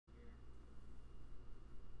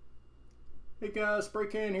Hey guys, Spray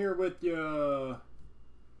Can here with you.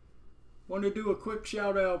 Want to do a quick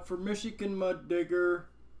shout out for Michigan Mud Digger.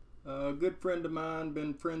 A good friend of mine,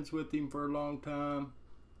 been friends with him for a long time.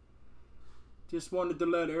 Just wanted to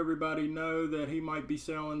let everybody know that he might be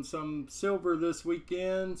selling some silver this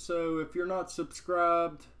weekend. So if you're not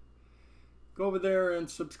subscribed, go over there and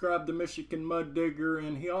subscribe to Michigan Mud Digger.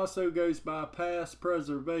 And he also goes by Past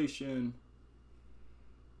Preservation.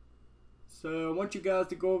 So I want you guys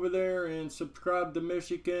to go over there and subscribe to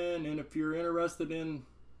Michigan, and if you're interested in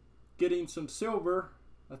getting some silver,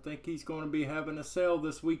 I think he's going to be having a sale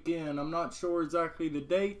this weekend. I'm not sure exactly the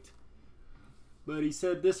date, but he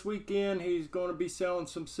said this weekend he's going to be selling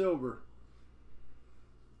some silver.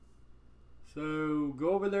 So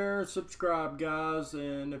go over there and subscribe, guys,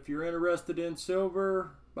 and if you're interested in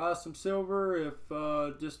silver, buy some silver.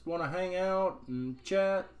 If just want to hang out and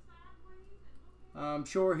chat, I'm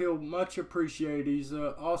sure he'll much appreciate. He's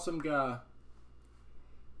an awesome guy.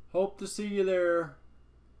 Hope to see you there.